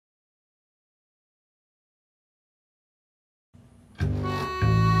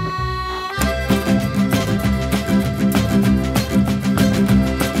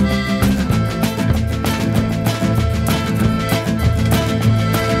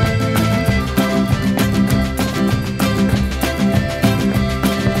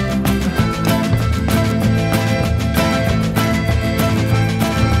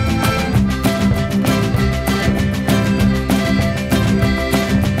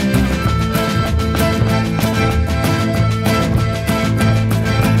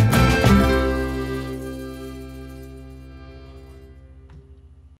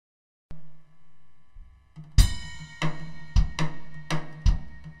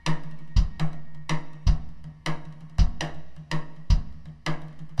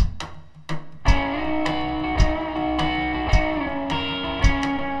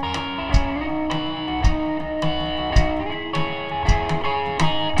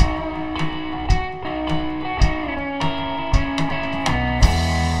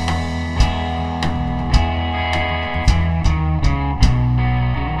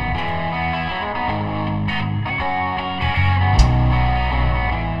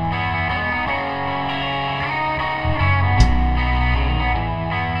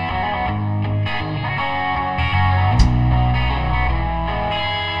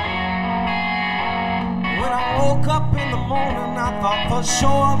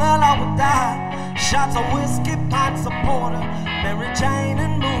sure that I would die. Shots of whiskey, pints of porter, Mary Jane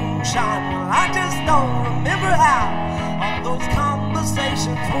and moonshine. Well, I just don't remember how all those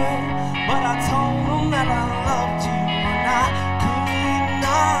conversations went, but I told them that I loved you and I could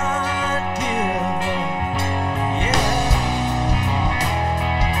not give up.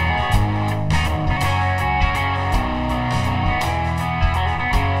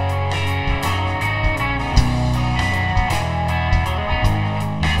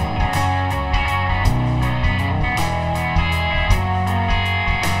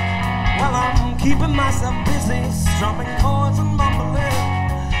 Keeping myself busy, strumming chords and mumbling,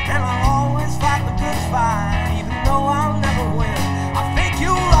 and I'll always fight the good fight, even though I'll never win. I think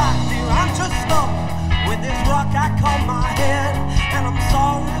you're right, dear, I'm just stuck with this rock I call my head, and I'm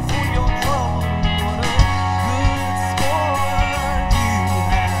sorry for your trouble. What a good sport you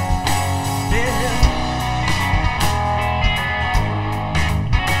have been.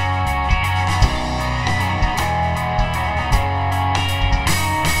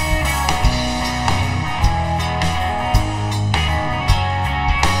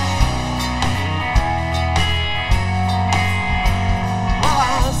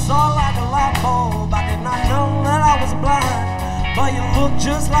 But you look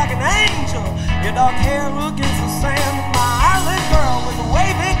just like an angel, your dark hair against the sand. My eyelid girl with the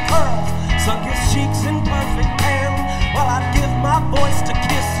wavy curls, sunk his cheeks in perfect tan. Well, I'd give my voice to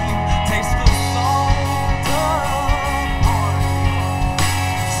kiss you, taste the salt on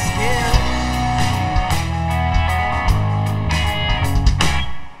your skin.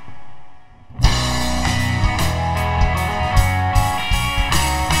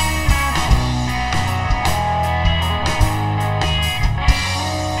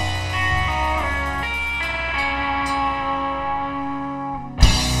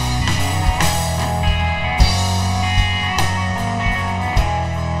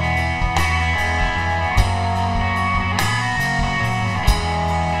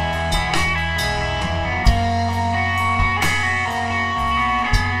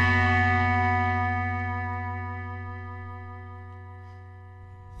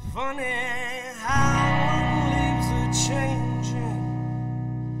 Funny how leaves are changing.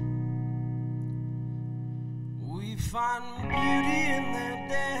 We find beauty in their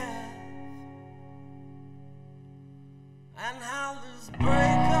death, and how this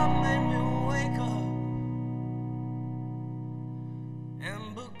breakup made me wake up and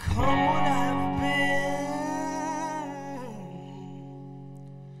become what I've been.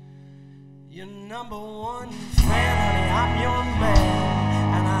 Your number one fan, honey, I'm your man.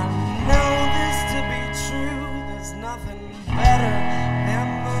 And I know this to be true. There's nothing better than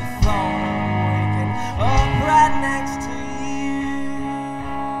the thought of waking up right next to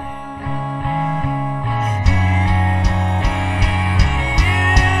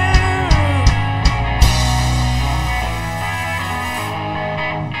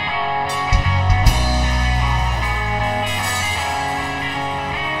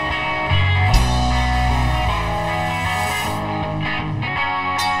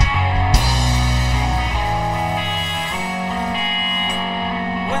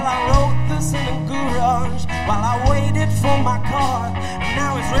while I waited for my car, and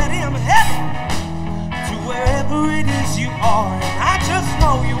now it's ready, I'm heading to wherever it is you are. And I just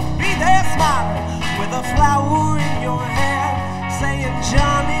know you'll be there smiling with a flower in your hair, saying,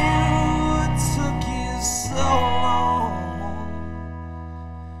 Johnny, what took you so long?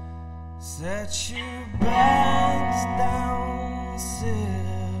 Set your bags down, sit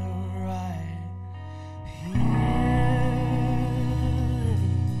right here.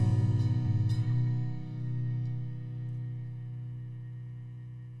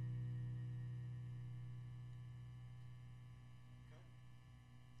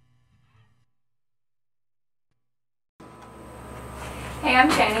 Hey,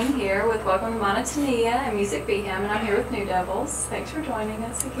 I'm Janie here with Welcome to Monotonia and Music Birmingham, and I'm here with New Devils. Thanks for joining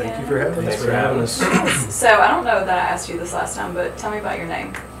us again. Thank you for having us. Thanks for having us. So, I don't know that I asked you this last time, but tell me about your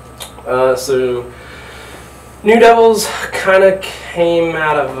name. So, New Devils kind of came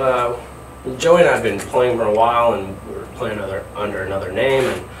out of, Joey and I had been playing for a while, and we were playing under another name,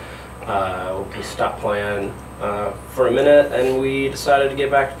 and we stopped playing for a minute, and we decided to get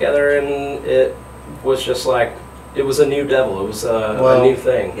back together, and it was just like, it was a new devil. It was a new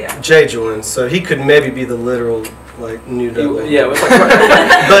thing. Yeah. Jay joined, so he could maybe be the literal new devil. Yeah, it was like.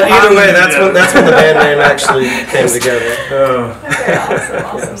 But either way, that's when the band name actually came together. Okay,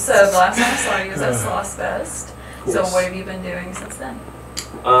 awesome. So the last time I saw you was at Sloss Fest. Yes. So what have you been doing since then?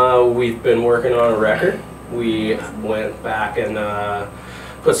 We've been working on a record. We went back and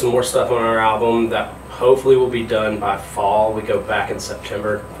put some more stuff on our album that hopefully we'll be done by fall. We go back in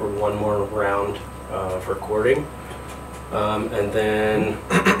September for one more round of recording. And then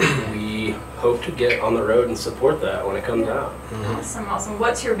we hope to get on the road and support that when it comes out. Awesome, awesome.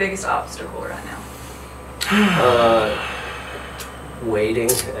 What's your biggest obstacle right now? Waiting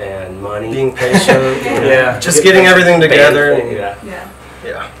and money. Being patient. Yeah. Just getting everything together. Yeah.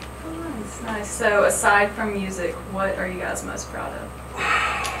 Yeah. Nice, nice. So aside from music, what are you guys most proud of?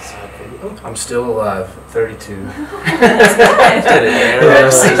 I'm still alive, 32.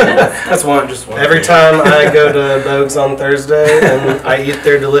 That's one. Just one. Every time I go to Bogue's on Thursday and I eat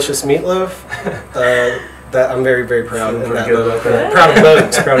their delicious meatloaf, that I'm very, very proud of that. Proud of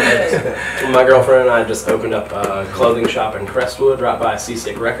Bogue's. Proud of Bogue's. My girlfriend and I just opened up a clothing shop in Crestwood, right by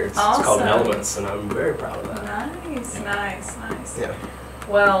Seasick Records. Awesome. It's called Elements, and I'm very proud of that. Nice, nice, nice. Yeah.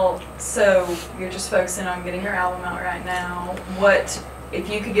 Well, so you're just focusing on getting your album out right now. What, if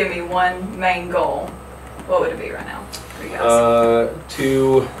you could give me one main goal, what would it be right now for you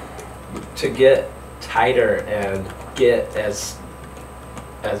guys? To get tighter and get as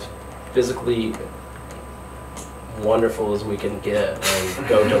physically wonderful as we can get, and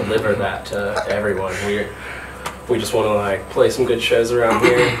go deliver that to everyone. We just want to like play some good shows around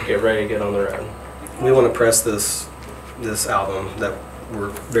here, get ready to get on the road. We want to press this album that we're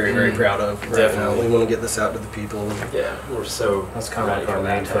very, very proud of. Definitely. We want to get this out to the people. Yeah, we're so That's kind of ready like our for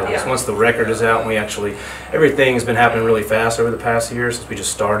main that. focus. Yeah. Once the record is out, and we actually, everything's been happening really fast over the past year since we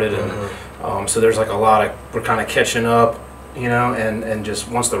just started, and so there's like a lot of, we're kind of catching up, you know, and just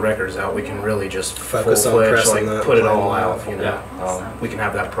once the record is out, we can really just Focus on full-fledged, pressing like that, put it playing all it out, out. you know. Yeah. Awesome. We can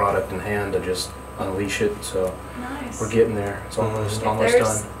have that product in hand to just unleash it. So Nice. we're getting there. It's almost If almost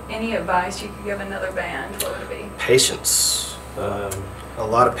there's done. any advice you could give another band, what would it be? Patience. A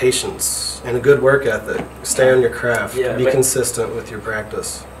lot of patience and a good work ethic. Stay on your craft. Yeah, Be but- consistent with your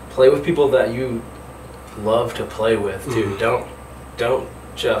practice. Play with people that you love to play with too. Don't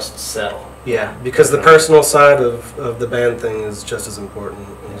just settle. Yeah, because the personal side of the band thing is just as important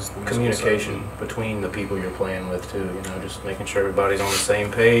as the musical Communication between the people you're playing with too, you know, just making sure everybody's on the same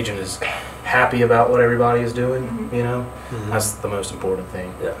page and is happy about what everybody is doing, you know. That's the most important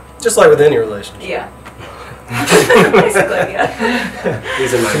thing. Yeah. side. Just like with any relationship. Yeah. Basically, yeah.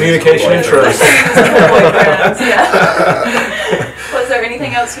 These are my Communication and boyfriends. trust. Boyfriends, yeah. Was there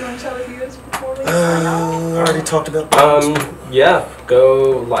anything else you want to tell the viewers before we sign off? I already talked about Yeah,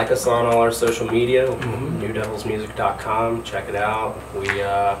 go like us on all our social media, newdevilsmusic.com, check it out. We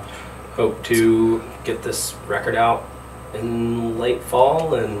hope to get this record out in late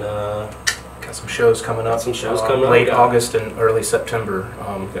fall, and Got some shows coming up. Some shows coming up. Late August and early September.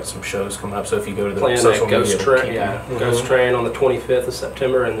 We've got some shows coming up. So if you go to the playing social at Ghost media, Train, Ghost Train on the 25th of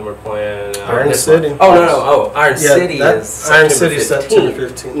September, and then we're playing Iron City. Iron City is Iron September City 15th. September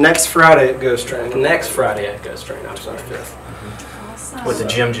 15th. Next Friday at Ghost Train. Next Friday at Ghost Train, I'm sorry. Awesome. with the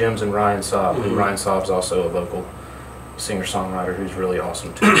Jim Jims and Ryan Saab. And Ryan Saab's also a local singer-songwriter who's really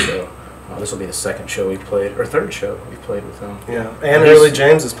awesome too. So this will be the second show we've played, or third show we've played with them. Yeah, and Early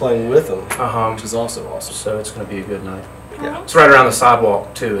James is playing with them, Uh-huh. which is also awesome. So it's going to be a good night. Yeah. It's right around the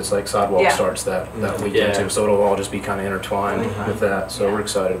sidewalk too. It's like sidewalk Yeah. starts that weekend Yeah. too. So it'll all just be kind of intertwined with that. So we're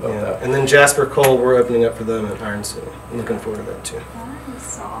excited about Yeah. that. And then Jasper Cole, we're opening up for them at Iron City. I'm looking forward to that too.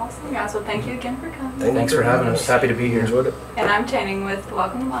 Nice. Awesome, guys. Well, thank you again for coming. Thanks for having us. Happy to be here. Enjoyed it. And I'm Channing with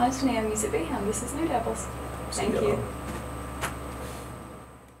Welcome to Monotonia Music Birmingham. This is New Devils. Thank you.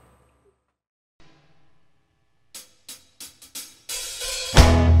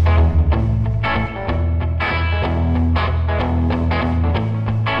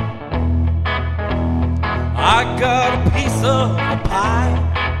 I got a piece of the pie.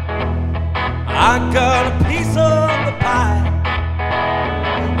 I got a piece of the pie.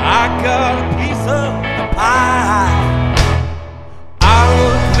 I got a piece of the pie. I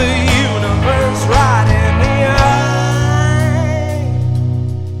look the universe right in the eye.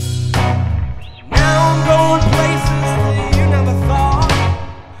 Now I'm going places that you never thought.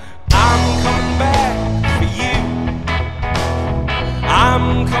 I'm coming back for you. I'm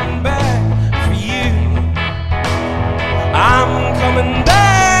coming back for you. I'm coming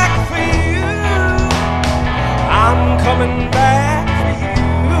back for you. I'm coming